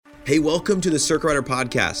Hey, welcome to the Circuit Rider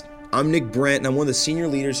Podcast. I'm Nick Brent, and I'm one of the senior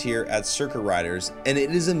leaders here at Circuit Riders, and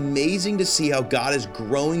it is amazing to see how God is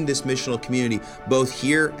growing this missional community both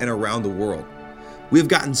here and around the world. We have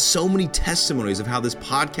gotten so many testimonies of how this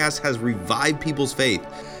podcast has revived people's faith,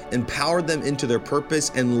 empowered them into their purpose,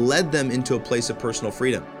 and led them into a place of personal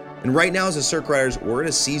freedom. And right now as a Circuit Riders, we're in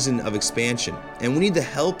a season of expansion, and we need the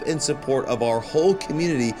help and support of our whole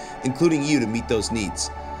community, including you, to meet those needs.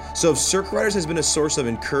 So if Circuit Riders has been a source of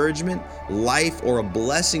encouragement, life, or a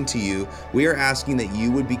blessing to you, we are asking that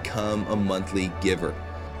you would become a monthly giver.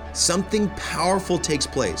 Something powerful takes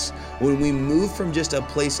place when we move from just a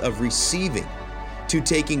place of receiving to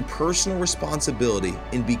taking personal responsibility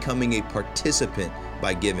in becoming a participant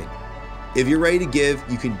by giving. If you're ready to give,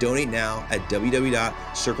 you can donate now at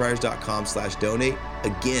www.circuitriders.com/donate.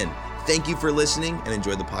 Again, thank you for listening and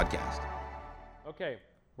enjoy the podcast. Okay.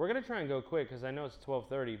 We're going to try and go quick because I know it's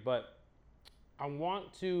 12:30, but I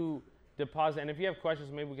want to deposit, and if you have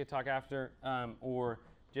questions, maybe we could talk after, or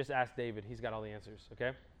just ask David. He's got all the answers,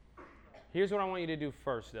 okay? Here's what I want you to do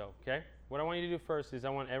first, though, okay? What I want you to do first is I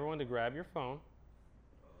want everyone to grab your phone.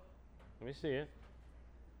 Let me see it.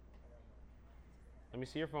 Let me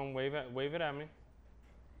see your phone. Wave it at me.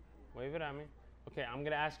 Wave it at me. Okay, I'm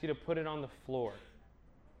going to ask you to put it on the floor,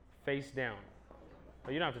 face down.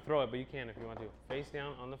 You don't have to throw it, but you can if you want to. Face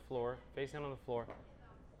down on the floor.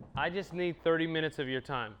 I just need 30 minutes of your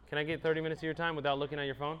time. Can I get 30 minutes of your time without looking at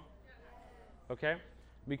your phone? Okay?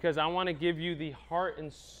 Because I want to give you the heart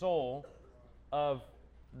and soul of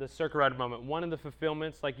the Circuit Rider moment. One of the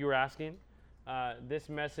fulfillments, like you were asking, this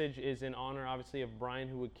message is in honor, obviously, of Brian,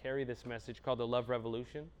 who would carry this message called the Love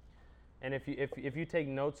Revolution. And if you take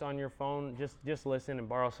notes on your phone, just listen and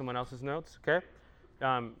borrow someone else's notes, okay?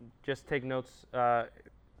 Just take notes.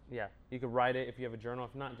 You could write it if you have a journal.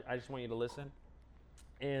 If not, I just want you to listen.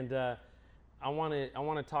 And I want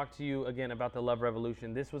to talk to you again about the Love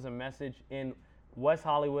Revolution. This was a message in West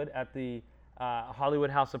Hollywood at the Hollywood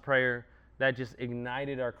House of Prayer that just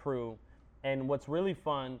ignited our crew. And what's really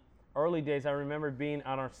fun, early days, I remember being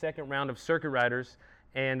on our second round of Circuit Riders,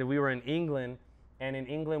 and we were in England. And in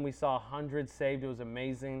England, we saw 100 saved. It was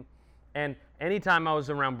amazing. And anytime I was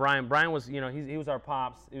around Brian was, he was our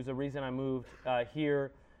pops. It was the reason I moved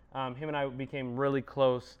here. Him and I became really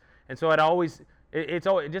close. And so it's always,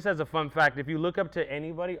 just as a fun fact, if you look up to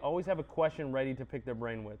anybody, always have a question ready to pick their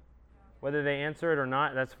brain with. Whether they answer it or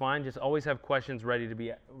not, that's fine. Just always have questions ready to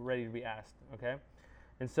be asked, okay?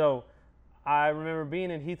 And so I remember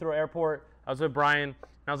being in Heathrow Airport. I was with Brian, and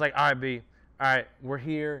I was like, all right, we're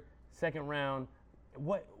here, second round.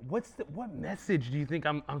 What message do you think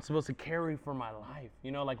I'm supposed to carry for my life?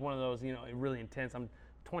 Like one of those, really intense. I'm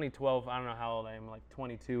 2012. I don't know how old I am, like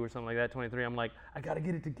 22 or something like that, 23. I'm like, I got to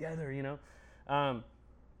get it together, And I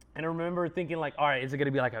remember thinking like, all right, is it going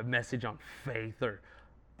to be like a message on faith or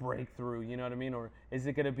breakthrough, you know what I mean? Or is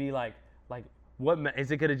it going to be like what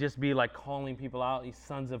is it going to just be like calling people out, these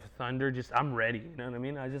sons of thunder? Just, I'm ready, you know what I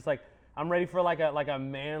mean? I was just like, I'm ready for like a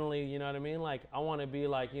manly, you know what I mean? Like I want to be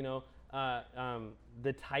like,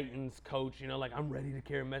 the Titans coach, like I'm ready to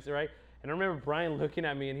carry a message, right? And I remember Brian looking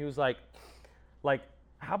at me and he was like,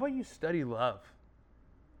 how about you study love?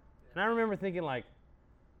 And I remember thinking like,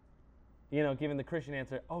 giving the Christian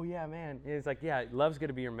answer, oh yeah, man. And he's like, yeah, love's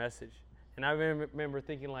gonna be your message. And I remember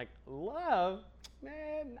thinking like, love?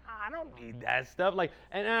 Man, I don't need that stuff.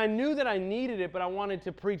 And I knew that I needed it, but I wanted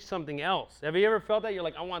to preach something else. Have you ever felt that? You're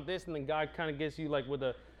like, I want this, and then God kind of gets you like with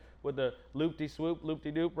a loop-de-swoop,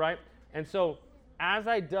 loop-de-doop, right? And so as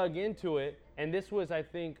I dug into it, and this was, I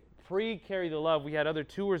think, pre-Carry the Love, we had other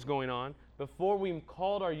tours going on. Before we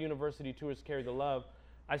called our university tours Carry the Love,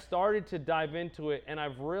 I started to dive into it, and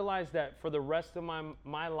I've realized that for the rest of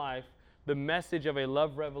my life, the message of a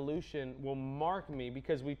love revolution will mark me,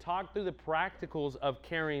 because we talked through the practicals of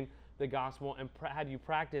carrying the gospel and how do you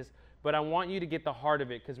practice, but I want you to get the heart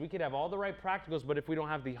of it, because we could have all the right practicals, but if we don't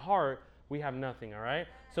have the heart, we have nothing, all right?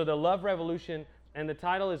 So the love revolution, and the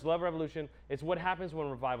title is Love Revolution. It's what happens when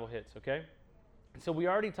revival hits, okay? So we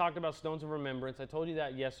already talked about stones of remembrance. I told you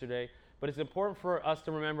that yesterday, but it's important for us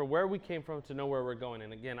to remember where we came from to know where we're going.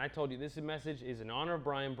 And again, I told you this message is in honor of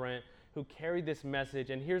Brian Brent, who carried this message.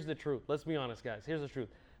 And here's the truth. Let's be honest, guys. Here's the truth.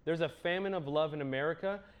 There's a famine of love in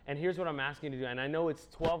America, and here's what I'm asking you to do. And I know it's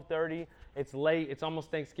 12:30. It's late. It's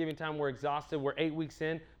almost Thanksgiving time. We're exhausted. We're 8 weeks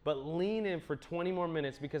in. But lean in for 20 more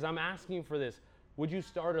minutes, because I'm asking you for this. Would you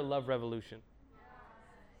start a love revolution?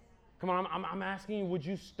 Come on, I'm asking you, would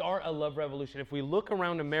you start a love revolution? If we look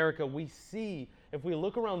around America, if we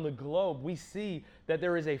look around the globe, we see that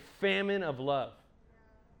there is a famine of love.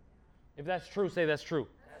 If that's true, say that's true.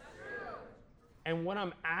 That's true. And what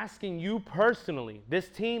I'm asking you personally, this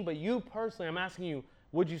team, but you personally, I'm asking you,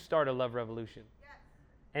 would you start a love revolution?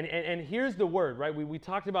 Yes. And here's the word, right? We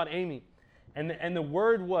talked about Amy, and the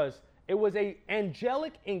word was, it was a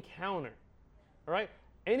angelic encounter, all right?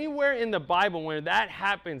 Anywhere in the Bible where that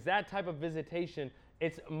happens, that type of visitation,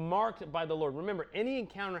 it's marked by the Lord. Remember, any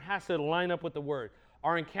encounter has to line up with the word.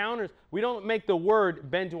 Our encounters, we don't make the word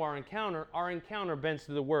bend to our encounter bends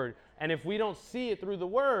to the word. And if we don't see it through the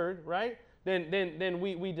word, right, then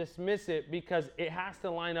we dismiss it because it has to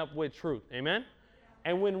line up with truth. Amen?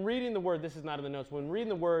 And when reading the word, this is not in the notes, when reading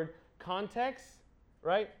the word, context,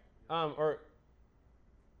 right, or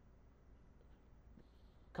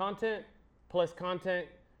content plus content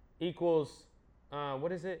equals,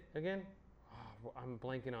 what is it again? Oh, I'm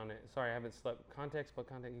blanking on it. Sorry, I haven't slept. Context plus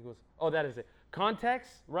content equals, oh, that is it. Context,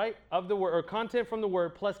 right, of the word, or content from the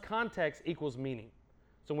word plus context equals meaning.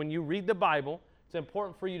 So when you read the Bible, it's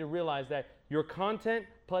important for you to realize that your content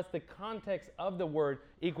plus the context of the word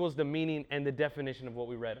equals the meaning and the definition of what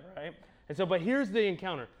we read, all right? And so, but here's the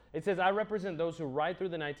encounter. It says, I represent those who ride through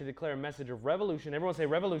the night to declare a message of revolution. Everyone say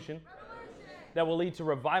revolution. That will lead to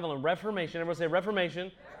revival and reformation. Everyone say reformation.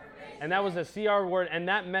 And that was a CR word, and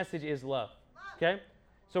that message is love. Okay?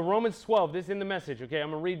 So Romans 12, this is in the message, okay?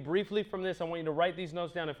 I'm going to read briefly from this. I want you to write these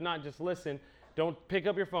notes down. If not, just listen. Don't pick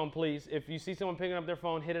up your phone, please. If you see someone picking up their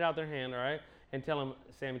phone, hit it out their hand, all right? And tell them,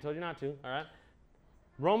 Sammy told you not to, all right?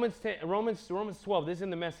 Romans 12, this is in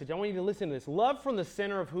the message. I want you to listen to this. Love from the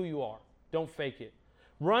center of who you are. Don't fake it.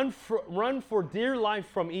 Run for dear life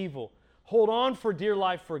from evil. Hold on for dear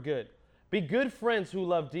life for good. Be good friends who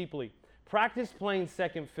love deeply. Practice playing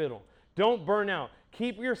second fiddle. Don't burn out.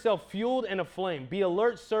 Keep yourself fueled and aflame. Be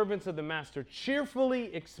alert servants of the Master.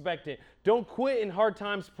 Cheerfully expectant. Don't quit in hard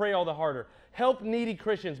times. Pray all the harder. Help needy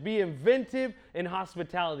Christians. Be inventive in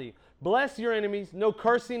hospitality. Bless your enemies. No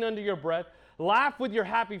cursing under your breath. Laugh with your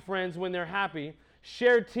happy friends when they're happy.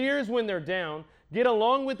 Share tears when they're down. Get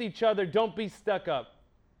along with each other. Don't be stuck up.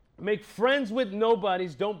 Make friends with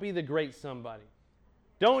nobodies. Don't be the great somebody.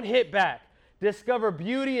 Don't hit back. Discover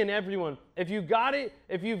beauty in everyone. If you've got it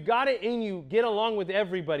in you, get along with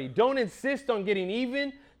everybody. Don't insist on getting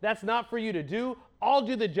even. That's not for you to do. I'll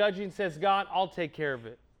do the judging, says God. I'll take care of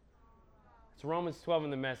it. It's Romans 12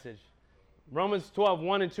 in the message. Romans 12,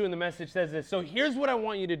 1 and 2 in the message says this. So here's what I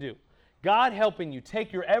want you to do. God helping you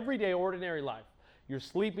take your everyday, ordinary life. You're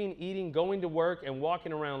sleeping, eating, going to work, and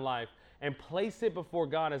walking around life, and place it before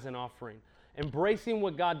God as an offering. Embracing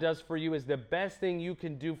what God does for you is the best thing you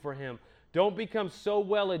can do for Him. Don't become so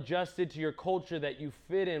well adjusted to your culture that you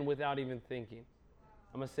fit in without even thinking.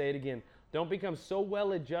 I'm going to say it again. Don't become so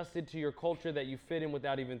well adjusted to your culture that you fit in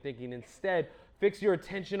without even thinking. Instead, fix your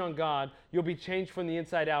attention on God. You'll be changed from the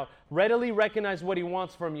inside out. Readily recognize what He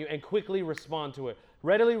wants from you and quickly respond to it.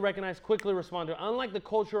 Readily recognize, quickly respond to it. Unlike the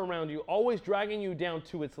culture around you, always dragging you down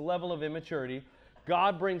to its level of immaturity,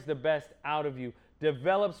 God brings the best out of you,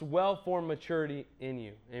 develops well-formed maturity in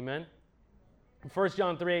you. Amen? 1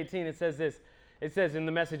 John 3:18, it says this. It says in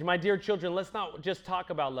the message, my dear children, let's not just talk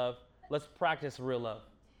about love. Let's practice real love.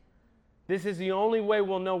 This is the only way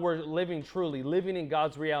we'll know we're living truly, living in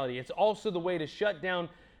God's reality. It's also the way to shut down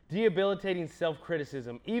debilitating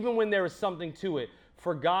self-criticism, even when there is something to it.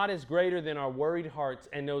 For God is greater than our worried hearts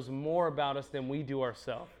and knows more about us than we do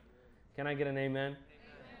ourselves. Can I get an amen? Amen?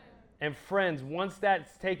 And friends, once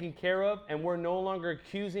that's taken care of and we're no longer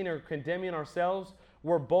accusing or condemning ourselves,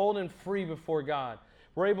 we're bold and free before God.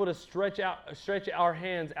 We're able to stretch our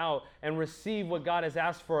hands out and receive what God has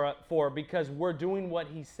asked for because we're doing what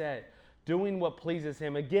He said, doing what pleases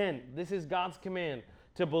Him. Again, this is God's command,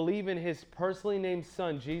 to believe in His personally named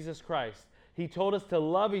Son, Jesus Christ. He told us to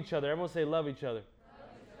love each other. Everyone say love each other.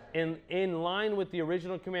 In line with the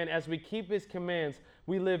original command, as we keep His commands,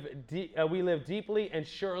 we live deeply and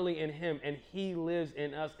surely in Him, and He lives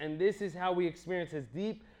in us. And this is how we experience His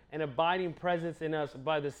deep and abiding presence in us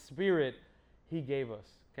by the Spirit He gave us.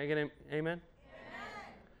 Can I get an amen? Amen?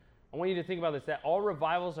 I want you to think about this, that all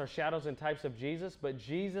revivals are shadows and types of Jesus, but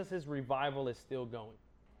Jesus' revival is still going,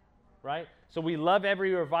 right? So we love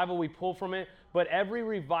every revival, we pull from it, but every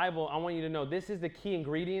revival, I want you to know, this is the key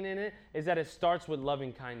ingredient in it, is that it starts with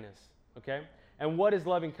loving kindness, okay? And what is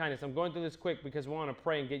loving kindness? I'm going through this quick because we want to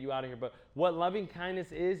pray and get you out of here, but what loving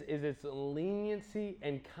kindness is its leniency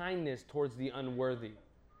and kindness towards the unworthy.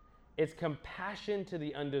 It's compassion to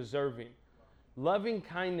the undeserving. Loving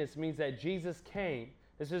kindness means that Jesus came.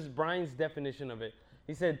 This is Brian's definition of it.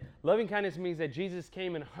 He said, loving kindness means that Jesus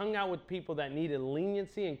came and hung out with people that needed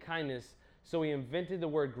leniency and kindness, so He invented the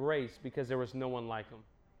word grace because there was no one like Him.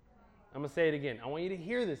 I'm going to say it again. I want you to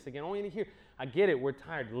hear this again. I want you to hear. I get it. We're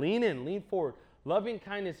tired. Lean in. Lean forward. Loving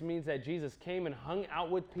kindness means that Jesus came and hung out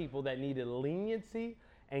with people that needed leniency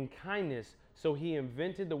and kindness, so he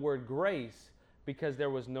invented the word grace because there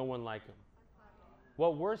was no one like him.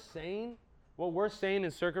 What we're saying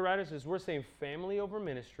in Circuit Riders is we're saying family over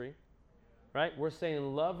ministry, right? We're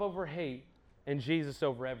saying love over hate and Jesus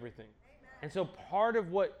over everything. And so part of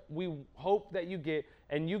what we hope that you get,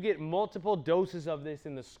 and you get multiple doses of this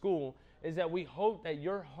in the school, is that we hope that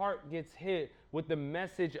your heart gets hit with the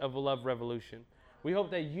message of a love revolution. We hope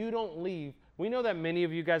that you don't leave. We know that many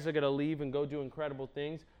of you guys are going to leave and go do incredible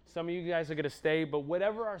things. Some of you guys are going to stay. But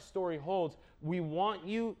whatever our story holds, we want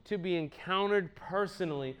you to be encountered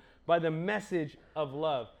personally by the message of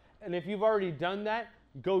love. And if you've already done that,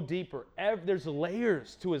 go deeper. There's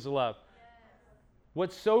layers to his love.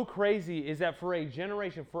 What's so crazy is that for a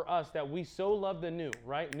generation, for us, that we so love the new,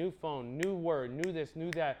 right? New phone, new word, new this,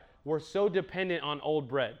 new that. We're so dependent on old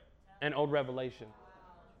bread and old revelation,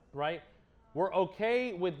 right? We're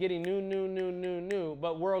okay with getting new,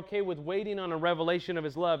 but we're okay with waiting on a revelation of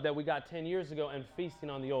his love that we got 10 years ago and feasting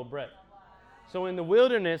on the old bread. So in the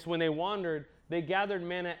wilderness, when they wandered, they gathered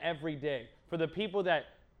manna every day. For the people that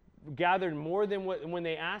gathered more than when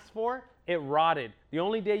they asked for, it rotted. The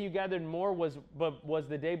only day you gathered more was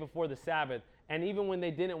the day before the Sabbath. And even when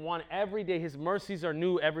they didn't want every day, his mercies are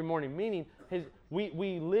new every morning. Meaning,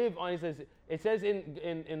 we live on. It says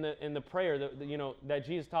in the prayer that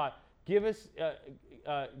Jesus taught. Give us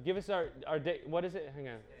our day. What is it? Hang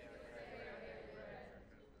on.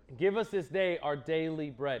 Give us this day our daily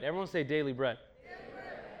bread. Everyone say daily bread.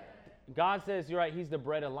 God says, you're right, he's the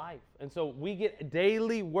bread of life. And so we get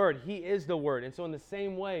daily word. He is the word. And so in the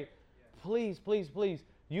same way, please,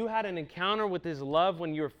 you had an encounter with his love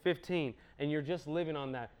when you were 15, and you're just living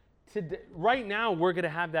on that. Today, right now, we're going to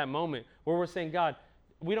have that moment where we're saying, God,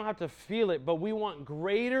 we don't have to feel it, but we want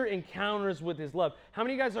greater encounters with his love. How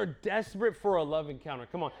many of you guys are desperate for a love encounter?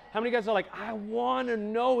 Come on. How many of you guys are like, I want to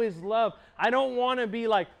know his love. I don't want to be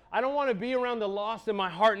around the lost and my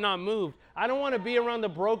heart not moved. I don't want to be around the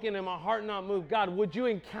broken and my heart not moved. God, would you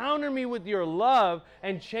encounter me with your love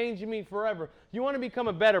and change me forever? You want to become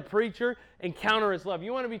a better preacher? Encounter his love.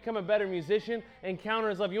 You want to become a better musician? Encounter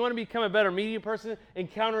his love. You want to become a better media person?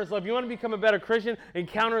 Encounter his love. You want to become a better Christian?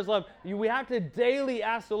 Encounter his love. We have to daily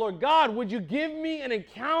ask the Lord, God, would you give me an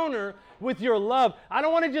encounter with your love? I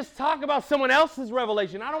don't want to just talk about someone else's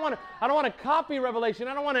revelation. I don't want to copy revelation.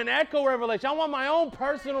 I don't want an echo revelation. I want my own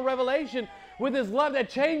personal revelation with his love that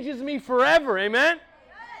changes me forever. Amen?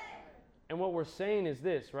 And what we're saying is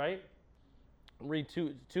this, right? Read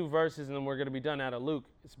two verses and then we're going to be done out of Luke.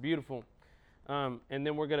 It's beautiful. And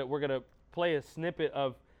then we're gonna play a snippet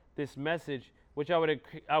of this message, which I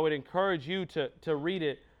would encourage you to read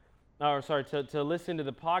it, to listen to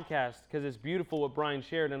the podcast, because it's beautiful what Brian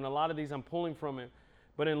shared, and a lot of these I'm pulling from it.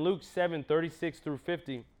 But in Luke 7:36 through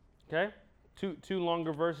 50, okay? Two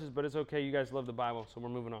longer verses, but it's okay. You guys love the Bible, so we're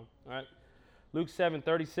moving on. All right? Luke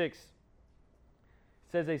 7:36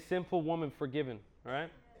 says, a sinful woman forgiven. All right?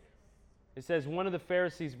 It says, one of the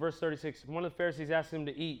Pharisees, verse 36, one of the Pharisees asked him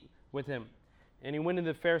to eat with him. And he went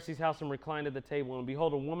into the Pharisee's house and reclined at the table. And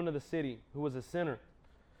behold, a woman of the city, who was a sinner,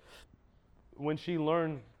 when she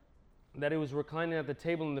learned that he was reclining at the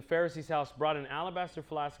table in the Pharisee's house, brought an alabaster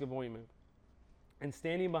flask of ointment. And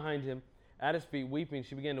standing behind him at his feet, weeping,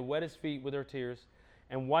 she began to wet his feet with her tears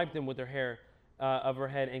and wiped them with her hair of her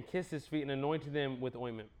head and kissed his feet and anointed them with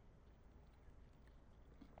ointment.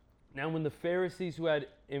 Now when the Pharisees who had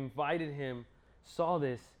invited him saw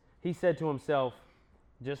this, he said to himself,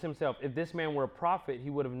 if this man were a prophet, he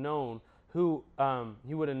would have known who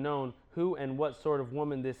and what sort of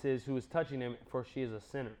woman this is who is touching him, for she is a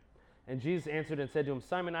sinner. And Jesus answered and said to him,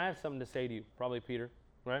 Simon, I have something to say to you. Probably Peter,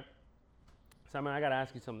 right? Simon, I got to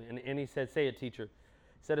ask you something. And he said, say it, teacher.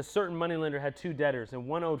 He said, a certain moneylender had two debtors, and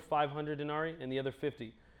one owed 500 denarii and the other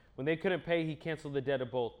 50. When they couldn't pay, he canceled the debt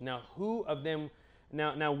of both. Now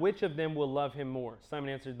which of them will love him more?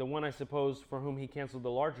 Simon answered, the one, I suppose, for whom he canceled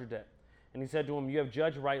the larger debt. And he said to him, you have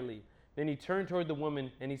judged rightly. Then he turned toward the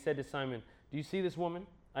woman, and he said to Simon, do you see this woman?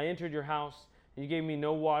 I entered your house, and you gave me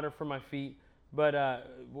no water for my feet, but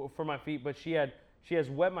she has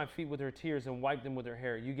wet my feet with her tears and wiped them with her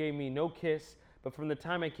hair. You gave me no kiss, but from the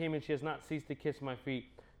time I came in, she has not ceased to kiss my feet.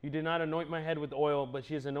 You did not anoint my head with oil, but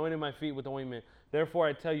she has anointed my feet with ointment. Therefore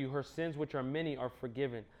I tell you, her sins, which are many, are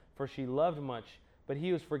forgiven. For she loved much, but he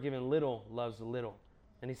who is forgiven little loves little.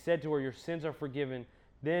 And he said to her, your sins are forgiven.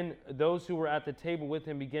 Then those who were at the table with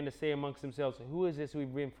him began to say amongst themselves, who is this who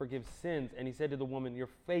forgives sins? And he said to the woman, your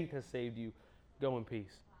faith has saved you. Go in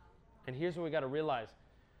peace. And here's what we got to realize.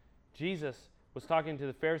 Jesus was talking to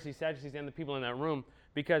the Pharisees, Sadducees, and the people in that room,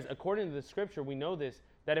 because according to the scripture, we know this,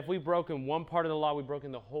 that if we've broken one part of the law, we've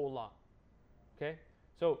broken the whole law. Okay?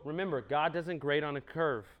 So remember, God doesn't grade on a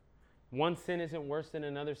curve. One sin isn't worse than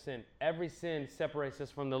another sin. Every sin separates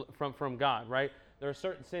us from God, right? There are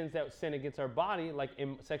certain sins that sin against our body, like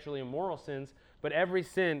sexually immoral sins, but every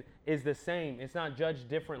sin is the same. It's not judged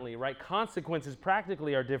differently, right? Consequences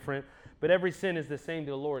practically are different, but every sin is the same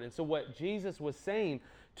to the Lord. And so what Jesus was saying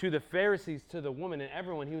to the Pharisees, to the woman, and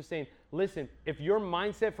everyone, he was saying, listen, if your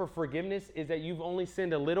mindset for forgiveness is that you've only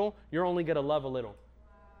sinned a little, you're only going to love a little.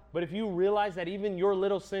 But if you realize that even your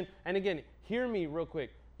little sin, and again, hear me real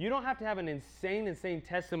quick, you don't have to have an insane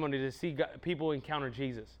testimony to see people encounter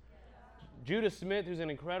Jesus. Judah Smith, who's an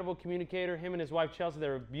incredible communicator, him and his wife Chelsea,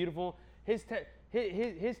 they're beautiful. His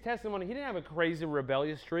testimony, he didn't have a crazy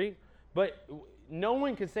rebellious streak, but no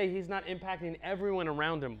one can say he's not impacting everyone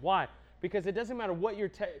around him. Why? Because it doesn't matter what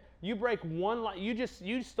you break one lie.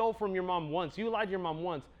 You stole from your mom once. You lied to your mom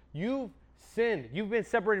once. You've sinned. You've been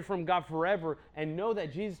separated from God forever, and know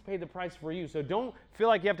that Jesus paid the price for you. So don't feel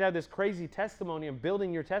like you have to have this crazy testimony and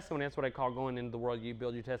building your testimony. That's what I call going into the world. You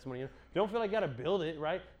build your testimony. Don't feel like you got to build it,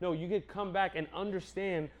 right? No, you could come back and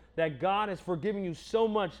understand that God has forgiven you so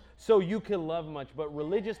much so you can love much. But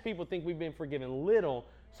religious people think we've been forgiven little,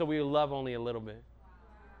 so we love only a little bit.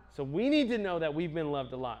 So we need to know that we've been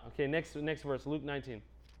loved a lot. Okay, next verse, Luke 19.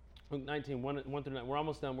 Luke 19, 1 through 9. We're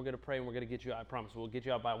almost done. We're going to pray and we're going to get you out. I promise. We'll get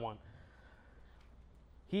you out by 1.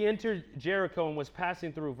 He entered Jericho and was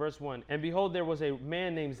passing through, verse 1. And behold, there was a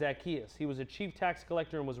man named Zacchaeus. He was a chief tax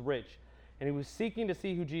collector and was rich. And he was seeking to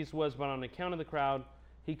see who Jesus was, but on account of the crowd,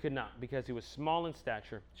 he could not, because he was small in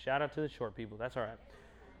stature. Shout out to the short people. That's all right.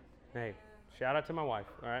 Hey, shout out to my wife.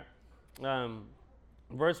 All right.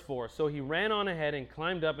 Verse 4. So he ran on ahead and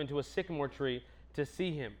climbed up into a sycamore tree to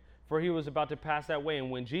see him, for he was about to pass that way. And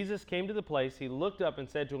when Jesus came to the place, he looked up and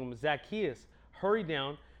said to him, Zacchaeus, hurry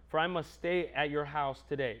down, for I must stay at your house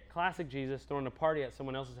today. Classic Jesus, throwing a party at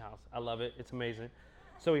someone else's house. I love it. It's amazing.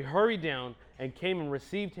 So he hurried down and came and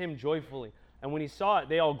received him joyfully. And when he saw it,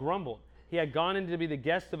 they all grumbled. He had gone in to be the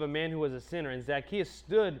guest of a man who was a sinner. And Zacchaeus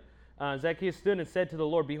stood and said to the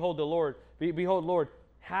Lord, Behold, Lord,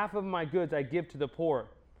 half of my goods I give to the poor.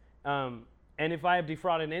 And if I have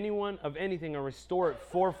defrauded anyone of anything, I restore it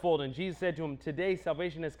fourfold. And Jesus said to him, Today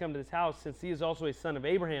salvation has come to this house, since he is also a son of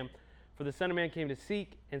Abraham. For the Son of Man came to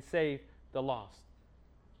seek and save the lost.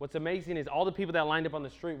 What's amazing is all the people that lined up on the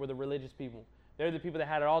street were the religious people. They're the people that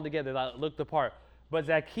had it all together, that looked the part. But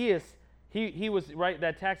Zacchaeus, he was, right,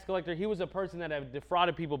 that tax collector, he was a person that had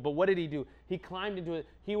defrauded people. But what did he do? He climbed into it.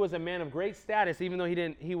 He was a man of great status, even though he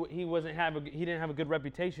didn't have a good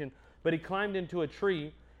reputation. But he climbed into a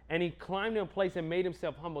tree, and he climbed to a place and made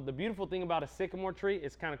himself humble. The beautiful thing about a sycamore tree,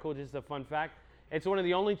 it's kind of cool, just a fun fact. It's one of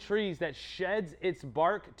the only trees that sheds its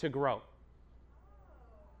bark to grow.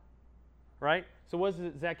 Right? So what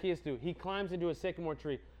does Zacchaeus do? He climbs into a sycamore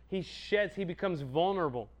tree. He sheds, he becomes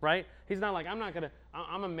vulnerable, right? He's not like,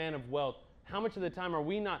 I'm a man of wealth. How much of the time are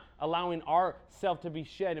we not allowing ourself to be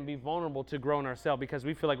shed and be vulnerable to grow in ourselves because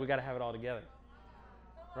we feel like we got to have it all together?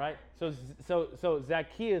 Right? So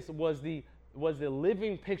Zacchaeus was the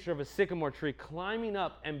living picture of a sycamore tree, climbing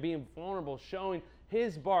up and being vulnerable, showing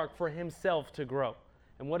his bark for himself to grow.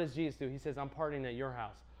 And what does Jesus do? He says, I'm partying at your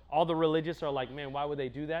house. All the religious are like, man, why would they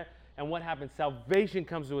do that? And what happens? Salvation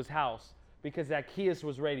comes to his house because Zacchaeus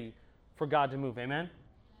was ready for God to move. Amen?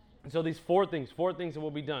 And so these four things that will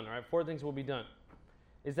be done, all right? 4 things will be done.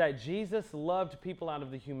 Is that Jesus loved people out of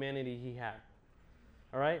the humanity he had.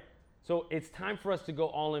 All right? So it's time for us to go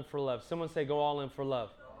all in for love. Someone say, go all in for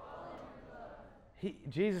love.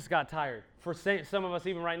 Jesus got tired. For some of us,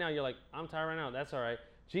 even right now, you're like, I'm tired right now. That's all right.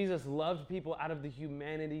 Jesus loved people out of the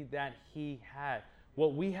humanity that he had.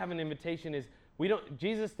 What we have an invitation is,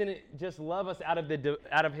 Jesus didn't just love us out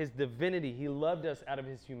of his divinity. He loved us out of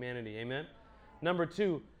his humanity. Amen? Number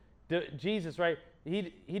 2, Jesus, right?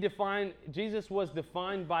 Jesus was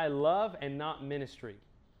defined by love and not ministry.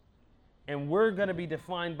 And we're going to be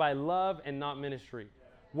defined by love and not ministry.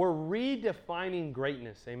 We're redefining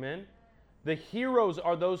greatness. Amen? The heroes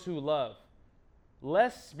are those who love.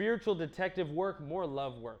 Less spiritual detective work, more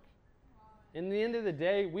love work. In the end of the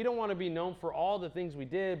day, we don't want to be known for all the things we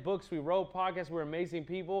did, books we wrote, podcasts, we're amazing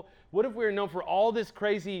people. What if we were known for all this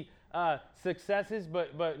crazy successes,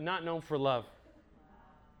 but not known for love?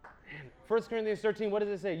 Man, 1 Corinthians 13, what does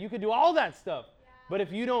it say? You could do all that stuff, but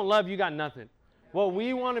if you don't love, you got nothing. What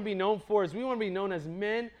we want to be known for is we want to be known as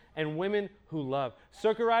men and women who love.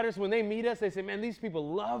 Circuit riders, when they meet us, they say, man, these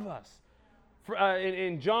people love us.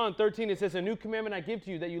 In John 13, it says, a new commandment I give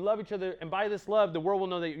to you, that you love each other, and by this love, the world will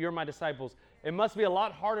know that you're my disciples. It must be a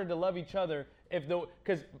lot harder to love each other,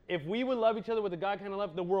 because if we would love each other with a God kind of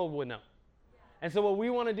love, the world would know. And so what we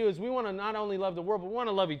want to do is we want to not only love the world, but we want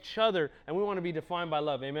to love each other, and we want to be defined by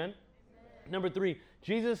love. Amen? Number 3,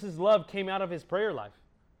 Jesus' love came out of his prayer life.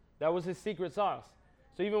 That was his secret sauce.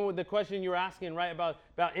 So even with the question you were asking, right, about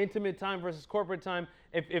intimate time versus corporate time,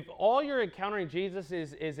 if all you're encountering Jesus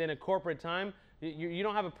is in a corporate time, you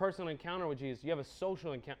don't have a personal encounter with Jesus. You have a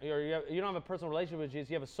social encounter, or you don't have a personal relationship with Jesus.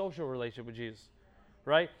 You have a social relationship with Jesus,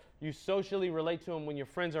 right? You socially relate to him when your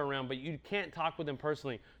friends are around, but you can't talk with him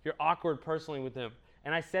personally. You're awkward personally with him.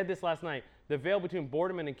 And I said this last night, the veil between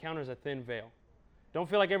boredom and encounter is a thin veil. Don't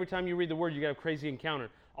feel like every time you read the word, you got a crazy encounter.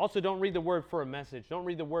 Also, don't read the word for a message. Don't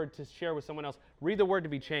read the word to share with someone else. Read the word to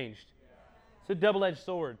be changed. It's a double-edged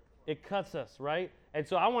sword. It cuts us, right? And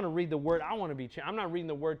so I want to read the word. I want to be changed. I'm not reading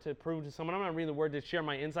the word to prove to someone. I'm not reading the word to share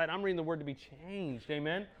my insight. I'm reading the word to be changed.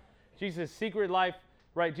 Amen? Jesus' secret life,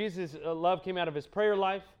 right? Jesus' love came out of his prayer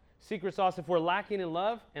life. Secret sauce, if we're lacking in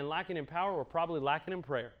love and lacking in power, we're probably lacking in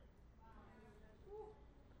prayer.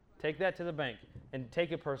 Take that to the bank and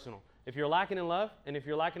take it personal. If you're lacking in love and if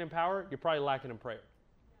you're lacking in power, you're probably lacking in prayer.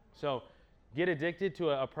 So get addicted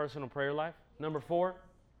to a personal prayer life. Number 4,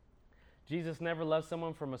 Jesus never loved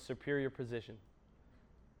someone from a superior position.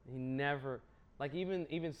 He never, like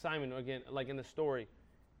even Simon, again, like in the story,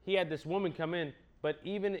 he had this woman come in, but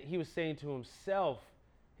even he was saying to himself,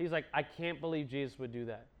 he's like, I can't believe Jesus would do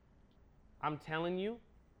that. I'm telling you,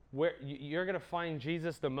 where you're going to find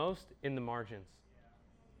Jesus the most in the margins.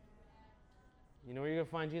 You know where you're going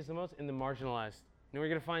to find Jesus the most? In the marginalized. You know where you're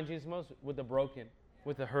going to find Jesus the most? With the broken,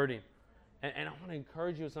 with the hurting. And I want to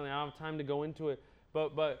encourage you with something. I don't have time to go into it.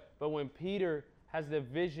 But when Peter has the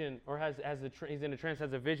vision, or he's in a trance,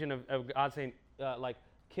 has a vision of God saying, like,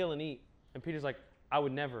 kill and eat. And Peter's like, I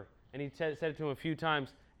would never. And he said it to him a few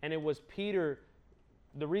times. And it was Peter,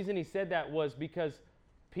 the reason he said that was because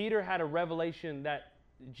Peter had a revelation that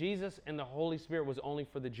Jesus and the Holy Spirit was only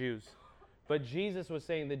for the Jews. But Jesus was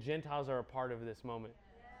saying the Gentiles are a part of this moment.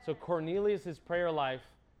 So Cornelius' prayer life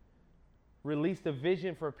released a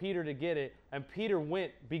vision for Peter to get it. And Peter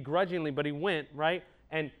went begrudgingly, but he went, right?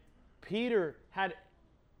 And Peter had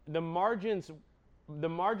the margins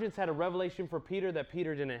had a revelation for Peter that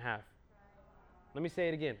Peter didn't have. Let me say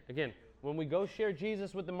it again. Again, when we go share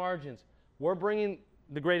Jesus with the margins, we're bringing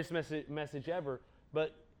the greatest message ever,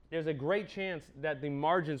 but there's a great chance that the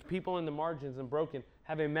margins, people in the margins and broken,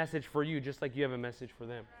 have a message for you just like you have a message for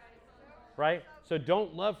them. Right? So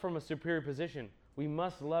don't love from a superior position. We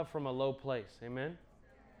must love from a low place. Amen?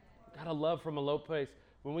 Gotta love from a low place.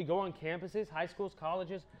 When we go on campuses, high schools,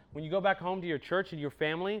 colleges, when you go back home to your church and your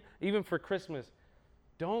family, even for Christmas,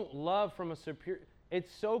 don't love from a superior.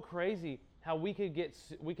 It's so crazy how we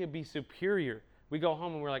could be superior. We go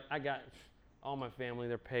home and we're like, I got all my family,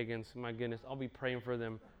 they're pagans. My goodness, I'll be praying for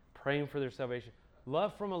them, praying for their salvation.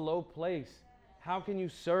 Love from a low place. How can you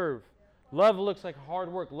serve? Love looks like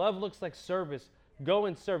hard work. Love looks like service. Go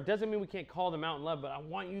and serve. Doesn't mean we can't call them out in love, but I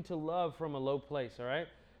want you to love from a low place, all right?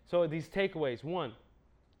 So these takeaways. 1,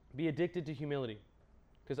 be addicted to humility,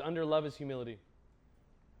 because under love is humility.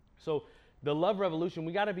 So the love revolution,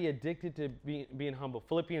 we got to be addicted to being humble.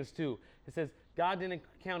 Philippians 2, it says, God didn't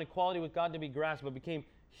count equality with God to be grasped, but became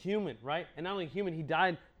human, right? And not only human, he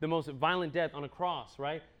died the most violent death on a cross,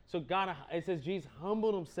 right? So God, it says Jesus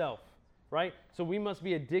humbled himself, right? So we must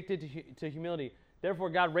be addicted to humility. Therefore,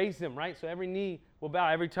 God raised him, right? So every knee will bow,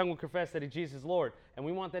 every tongue will confess that Jesus is Lord. And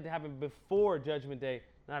we want that to happen before Judgment Day,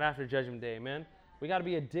 not after Judgment Day, amen? We got to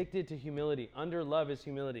be addicted to humility. Under love is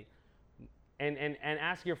humility. And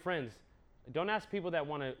ask your friends. Don't ask people that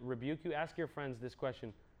want to rebuke you. Ask your friends this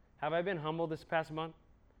question. Have I been humble this past month?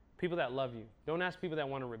 People that love you. Don't ask people that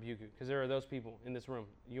want to rebuke you, because there are those people in this room.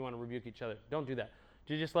 You want to rebuke each other. Don't do that.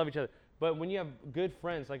 You just love each other. But when you have good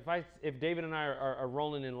friends, like if David and I are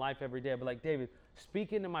rolling in life every day, I'd be like, David,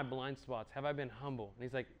 speak into my blind spots. Have I been humble? And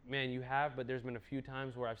he's like, man, you have, but there's been a few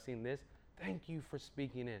times where I've seen this. Thank you for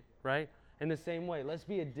speaking it, right? In the same way, let's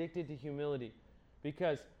be addicted to humility,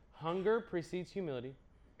 because hunger precedes humility,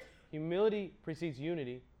 humility precedes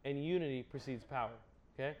unity, and unity precedes power,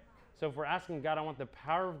 okay? So if we're asking God, I want the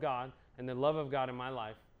power of God and the love of God in my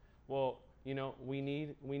life, well, you know, we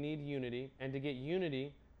need unity, and to get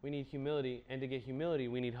unity, we need humility, and to get humility,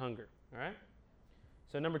 we need hunger, all right?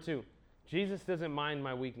 So number 2, Jesus doesn't mind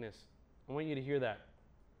my weakness. I want you to hear that.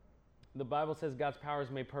 The Bible says God's power is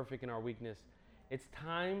made perfect in our weakness. It's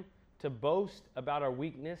time to boast about our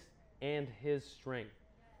weakness and his strength.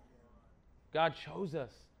 God chose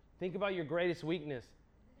us. Think about your greatest weakness.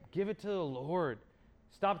 Give it to the Lord.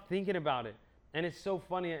 Stop thinking about it. And it's so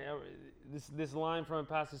funny. This line from a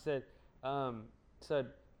pastor said,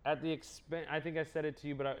 at the expense, I think I said it to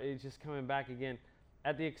you, but it's just coming back again.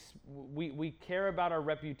 we care about our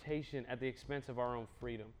reputation at the expense of our own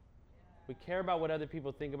freedom. We care about what other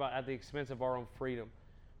people think about at the expense of our own freedom.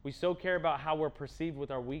 We so care about how we're perceived with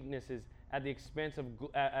our weaknesses at the expense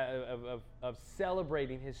of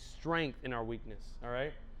celebrating his strength in our weakness, all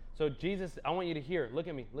right? So Jesus, I want you to hear, look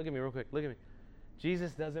at me real quick, look at me.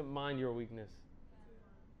 Jesus doesn't mind your weakness.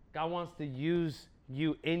 God wants to use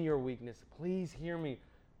you in your weakness. Please hear me.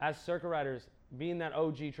 As circuit riders, being that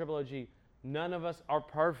OG, triple OG, none of us are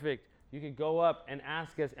perfect. You could go up and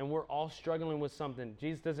ask us, and we're all struggling with something.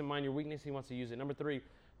 Jesus doesn't mind your weakness. He wants to use it. Number 3,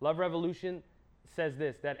 Love Revolution says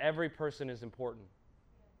this, that every person is important.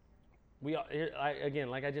 Again,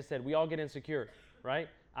 like I just said, we all get insecure, right?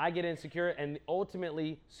 I get insecure, and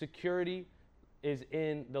ultimately, security is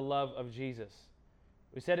in the love of Jesus.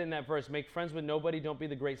 We said it in that verse, make friends with nobody, don't be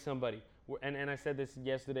the great somebody. And I said this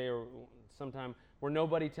yesterday or sometime, we're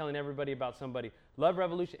nobody telling everybody about somebody. Love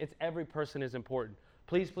Revolution, it's every person is important.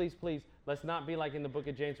 Please, please, please, let's not be like in the book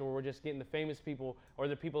of James where we're just getting the famous people or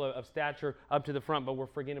the people of stature up to the front, but we're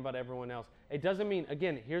forgetting about everyone else. It doesn't mean,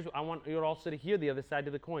 again, here's what I want you also to hear the other side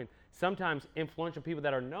of the coin. Sometimes influential people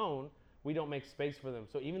that are known, we don't make space for them.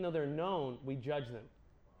 So even though they're known, we judge them,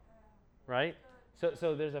 right?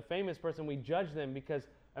 So there's a famous person, we judge them because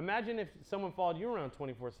imagine if someone followed you around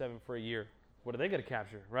 24/7 for a year. What are they going to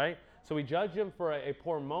capture, right? So we judge them for a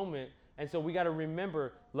poor moment. And so we got to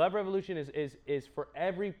remember, Love Revolution is for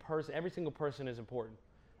every person. Every single person is important.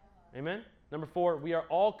 Amen? Number 4, we have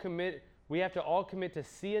to all commit to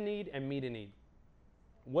see a need and meet a need.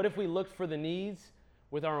 What if we looked for the needs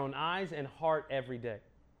with our own eyes and heart every day?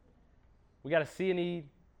 We got to see a need.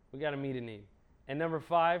 We got to meet a need. And number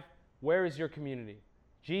 5, where is your community?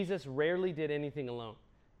 Jesus rarely did anything alone.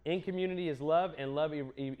 In community is love, and love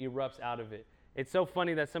erupts out of it. It's so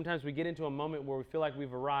funny that sometimes we get into a moment where we feel like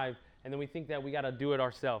we've arrived, and then we think that we got to do it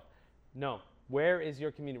ourselves. No. Where is your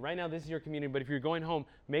community? Right now, this is your community, but if you're going home,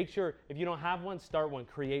 make sure, if you don't have one, start one,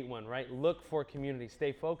 create one, right? Look for community.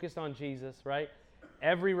 Stay focused on Jesus, right?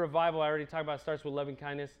 Every revival, I already talked about, starts with loving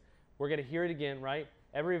kindness. We're going to hear it again, right?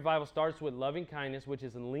 Every revival starts with loving kindness, which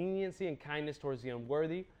is leniency and kindness towards the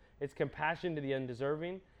unworthy. It's compassion to the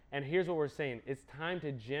undeserving. And here's what we're saying. It's time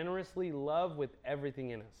to generously love with everything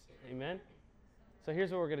in us. Amen? So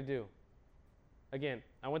here's what we're going to do. Again,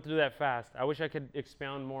 I went through that fast. I wish I could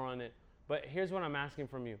expound more on it. But here's what I'm asking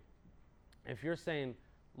from you. If you're saying,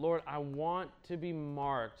 Lord, I want to be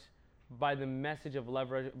marked by the message of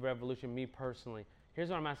Love Revolution, me personally. Here's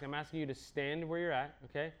what I'm asking. I'm asking you to stand where you're at,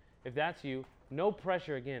 okay? If that's you, no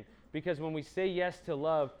pressure again. Because when we say yes to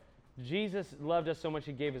love, Jesus loved us so much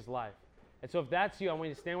he gave his life. And so if that's you, I want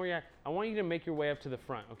you to stand where you're at. I want you to make your way up to the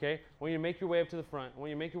front, okay? I want you to make your way up to the front. I want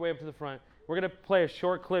you to make your way up to the front. We're going to play a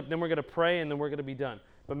short clip, then we're going to pray, and then we're going to be done.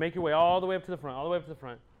 But make your way all the way up to the front, all the way up to the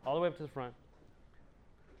front, all the way up to the front.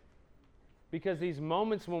 Because these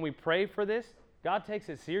moments when we pray for this, God takes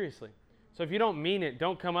it seriously. So if you don't mean it,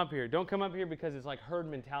 don't come up here. Don't come up here because it's like herd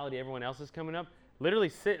mentality. Everyone else is coming up. Literally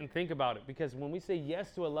sit and think about it. Because when we say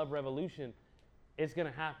yes to a love revolution, it's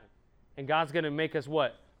going to happen. And God's going to make us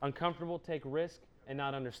what? Uncomfortable, take risk, and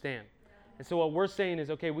not understand. And so what we're saying is,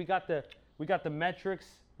 okay, we got the metrics,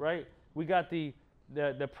 right? We got the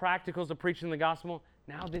practicals of preaching the gospel.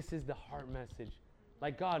 Now this is the heart message.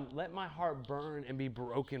 Like, God, let my heart burn and be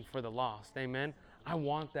broken for the lost. Amen? I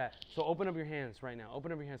want that. So open up your hands right now.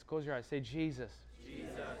 Open up your hands. Close your eyes. Say, Jesus. Jesus.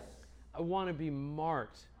 I want to be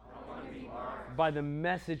marked by the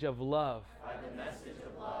message of love. By the message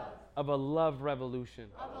of love. Of a love revolution.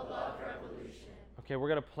 Of a love revolution. Okay, we're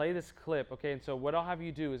going to play this clip. Okay, and so what I'll have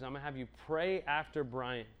you do is I'm going to have you pray after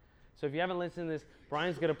Brian. So if you haven't listened to this,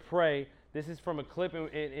 Brian's going to pray. This is from a clip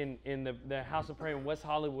in the House of Prayer in West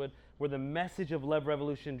Hollywood where the message of Love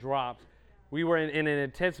Revolution dropped. We were in an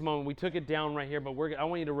intense moment. We took it down right here, but I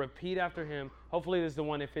want you to repeat after him. Hopefully this is the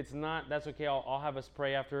one. If it's not, that's okay. I'll have us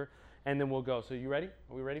pray after, and then we'll go. So you ready?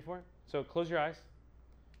 Are we ready for it? So close your eyes.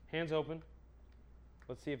 Hands open.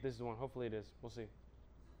 Let's see if this is the one. Hopefully it is. We'll see.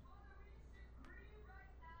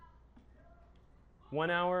 1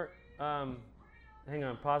 hour. Hang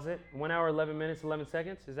on. Pause it. 1 hour, 11 minutes, 11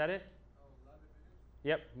 seconds. Is that it?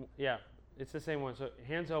 Yep. Yeah. It's the same one. So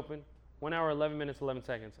hands open. 1 hour, 11 minutes, 11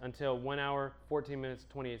 seconds until 1 hour, 14 minutes,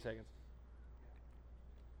 28 seconds.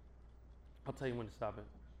 I'll tell you when to stop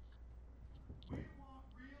it.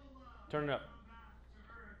 Turn it up.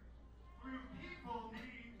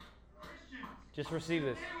 Just receive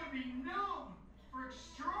this. They would be known for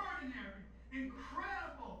extraordinary,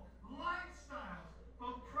 incredible lifestyles,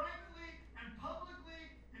 both privately and publicly,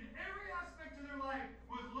 in every aspect of their life,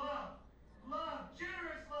 with love. Love,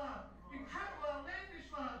 generous love, incredible, outlandish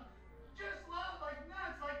love. Just love like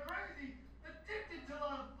nuts, like crazy, addicted to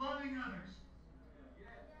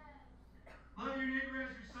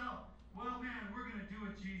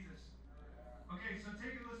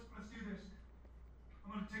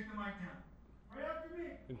Take the mic down. Pray after me.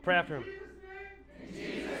 And pray after him. In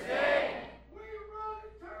Jesus' name. We run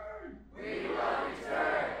and turn. We run and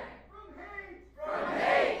turn. From hate. From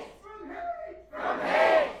hate. From hate. From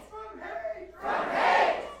hate. From hate. From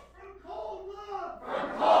hate. From cold love. From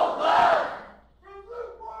cold love. From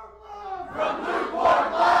lukewarm love. From lukewarm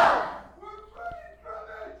love. We're running from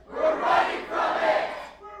it. We're running from it.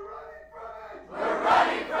 We're running from it. We're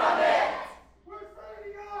running from it. We're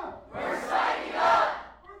signing up. We're signing up.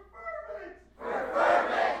 We're fervent. We're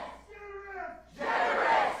fervent. Generous.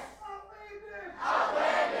 Generous. Outlandish.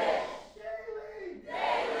 Outlandish. Daily.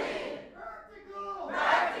 Daily. Practical.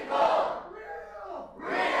 Practical. Real.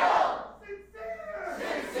 Real. Sincere.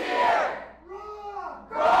 Sincere. Raw.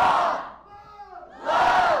 Raw. Love.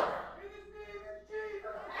 Love. In his name is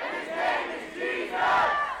Jesus. And his name is Jesus.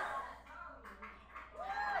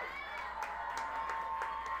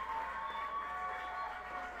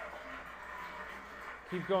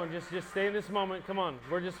 Keep going. Just stay in this moment. Come on.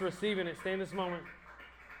 We're just receiving it. Stay in this moment.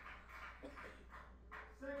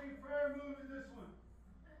 Second prayer move is this one.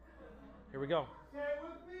 Here we go. Say it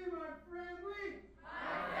with me, my family.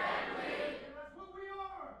 My family. That's what we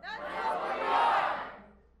are. That's what we are.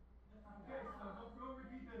 Okay, so don't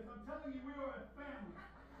repeat this. I'm telling you, we are a family.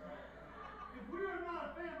 If we are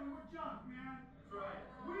not a family, we're junk, man. That's right.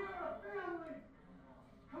 We are a family.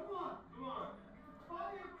 Come on. Come on. The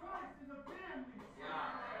body of Christ is a family.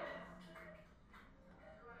 Yeah.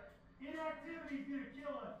 Inactivity is going to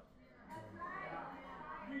kill us.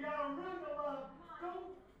 We gotta run to love.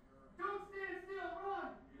 Don't stand still,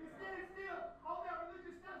 run. If you stand still, all that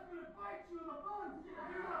religious stuff's gonna bite you in the buns. You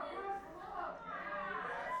gotta run to love.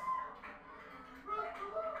 Run to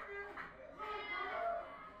love, man. Run to love.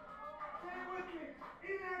 Say it with me.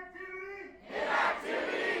 Inactivity.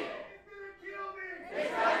 Inactivity. It's gonna kill me.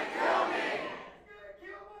 It's gonna kill me. It's gonna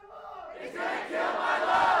kill my love. It's gonna kill my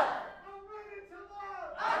love. I'm ready to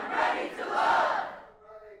love. I'm ready to love.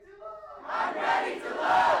 I'm ready to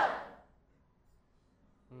love.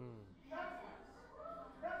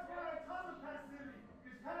 That's why I call it passivity,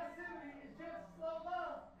 because passivity is just slow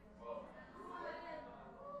love.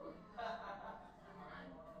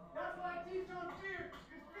 That's why I teach on fear,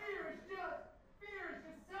 because fear is just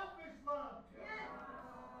selfish love.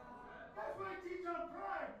 That's why I teach on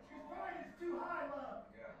pride, because pride is too high love.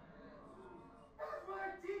 That's why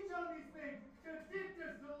I teach on these things, to addict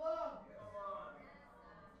us to love.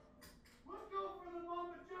 Let's go for the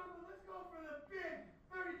mama jumbo. Let's go for the big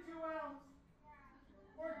 32-ounce,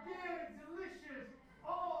 organic, delicious,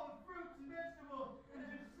 all the fruits and vegetables, and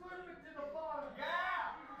just slurp it to the bottom.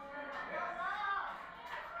 Yeah!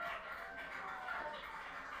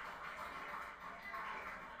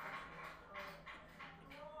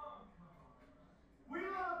 We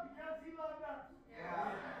love because he loved us.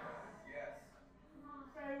 Yeah. Yes.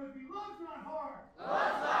 Say it with me. Love's not hard.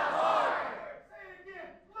 Love's not hard. Say it again.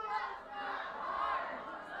 Love's not hard.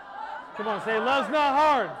 Come on. Say, love's not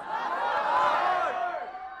hard.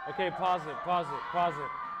 Okay, pause it. I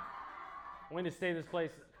want you to stay in this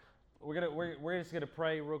place. We're just gonna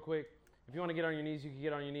pray real quick. If you want to get on your knees, you can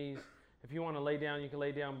get on your knees. If you want to lay down, you can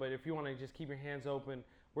lay down. But if you want to just keep your hands open,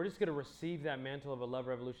 we're just gonna receive that mantle of a love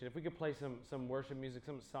revolution. If we could play some worship music,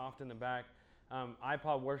 something soft in the back.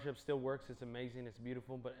 iPod worship still works. It's amazing. It's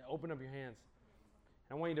beautiful. But open up your hands.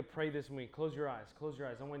 I want you to pray this with me. Close your eyes. Close your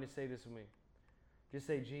eyes. I want you to say this with me. Just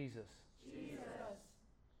say, Jesus. Jesus.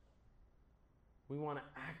 We want to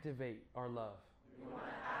activate our love. We want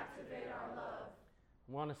to activate our love.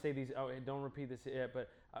 I want to say these. Oh, don't repeat this yet, but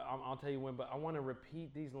I'll tell you when. But I want to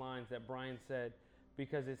repeat these lines that Brian said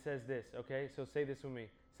because it says this. Okay, so say this with me.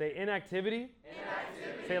 Say inactivity.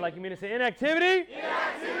 Inactivity. Say it like you mean it. Say inactivity.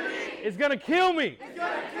 Inactivity. It's gonna kill me. It's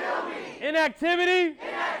gonna kill me. Inactivity.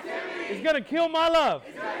 Inactivity. It's gonna kill my love.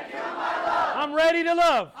 It's gonna kill my love. I'm ready to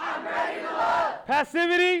love. I'm ready to love.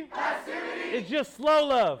 Passivity. Passivity. It's just slow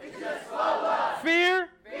love. It's just slow love. Fear.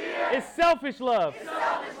 Fear. It's selfish love. It's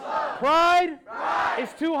selfish love. Pride. Pride.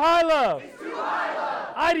 It's too high love. It's too high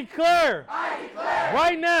love. I declare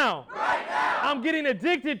right now, Right now. I'm getting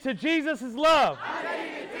addicted to Jesus' love. I'm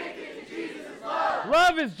getting addicted to Jesus' love.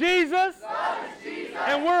 Love is Jesus, Love is Jesus.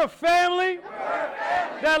 and we're a family We're a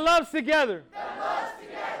family that loves together. that loves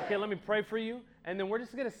together. Okay, let me pray for you, and then we're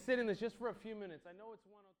just going to sit in this just for a few minutes. I know it's 1:03.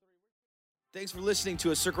 Thanks for listening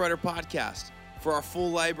to a Circuit Rider podcast. For our full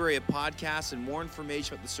library of podcasts and more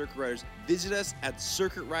information about the Circuit Riders, visit us at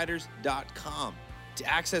circuitriders.com. To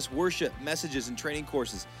access worship, messages, and training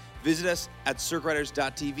courses, visit us at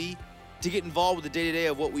circuitriders.tv. To get involved with the day-to-day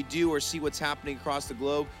of what we do or see what's happening across the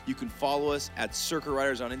globe, you can follow us at Circuit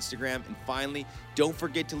Riders on Instagram. And finally, don't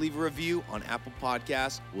forget to leave a review on Apple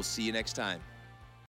Podcasts. We'll see you next time.